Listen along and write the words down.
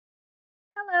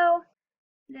Hello,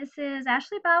 this is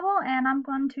Ashley Bible, and I'm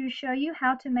going to show you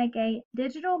how to make a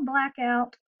digital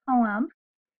blackout poem.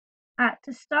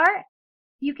 To start,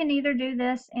 you can either do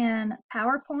this in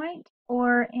PowerPoint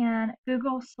or in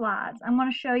Google Slides. I'm going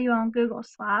to show you on Google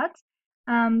Slides,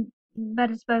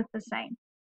 but it's both the same.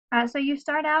 So you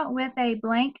start out with a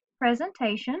blank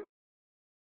presentation,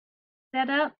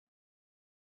 setup,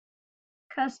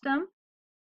 custom,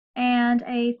 and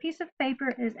a piece of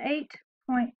paper is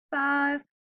 8.5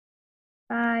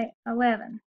 by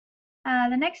 11.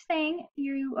 The next thing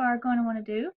you are going to want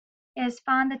to do is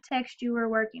find the text you were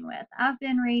working with. I've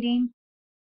been reading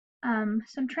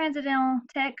some transcendental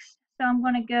text, so I'm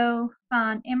going to go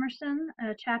find Emerson,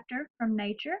 a chapter from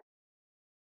Nature,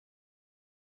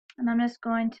 and I'm just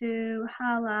going to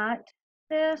highlight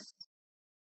this,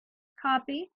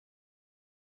 copy,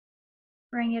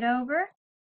 bring it over,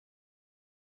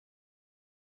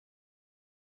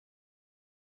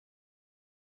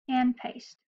 and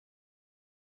paste.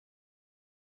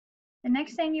 The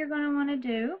next thing you're going to want to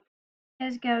do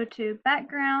is go to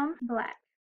background black.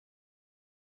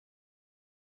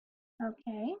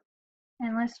 Okay,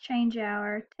 and let's change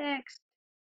our text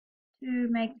to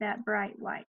make that bright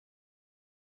white.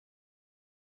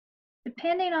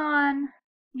 Depending on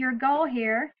your goal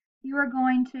here, you are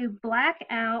going to black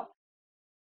out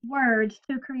words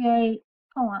to create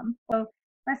poem. So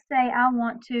let's say I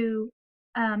want to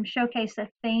showcase a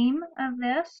theme of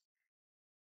this.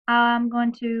 I'm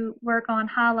going to work on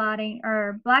highlighting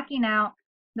or blacking out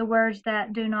the words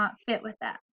that do not fit with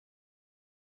that.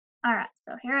 All right,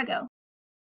 so here I go.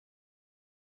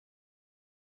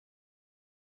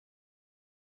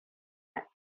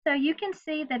 So you can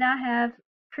see that I have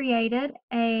created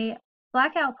a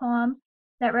blackout poem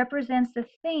that represents the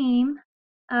theme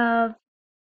of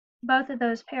both of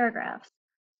those paragraphs.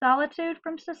 Solitude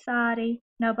from society,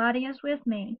 nobody is with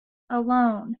me,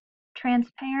 alone,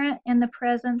 transparent in the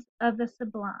presence of the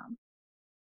sublime.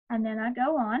 And then I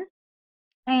go on,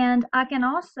 and I can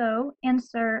also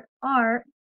insert art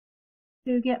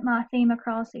to get my theme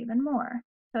across even more.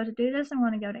 So to do this, I'm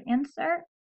going to go to Insert,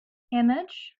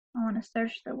 Image, I want to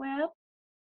search the web,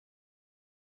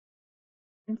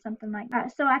 and something like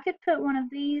that. So I could put one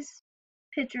of these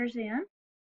pictures in,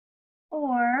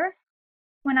 or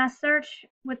when I search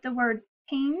with the word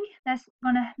ping, that's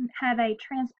going to have a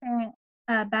transparent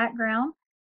background.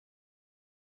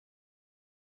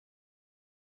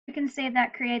 You can see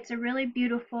that creates a really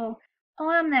beautiful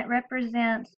poem that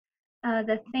represents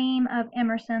the theme of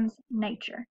Emerson's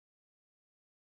nature.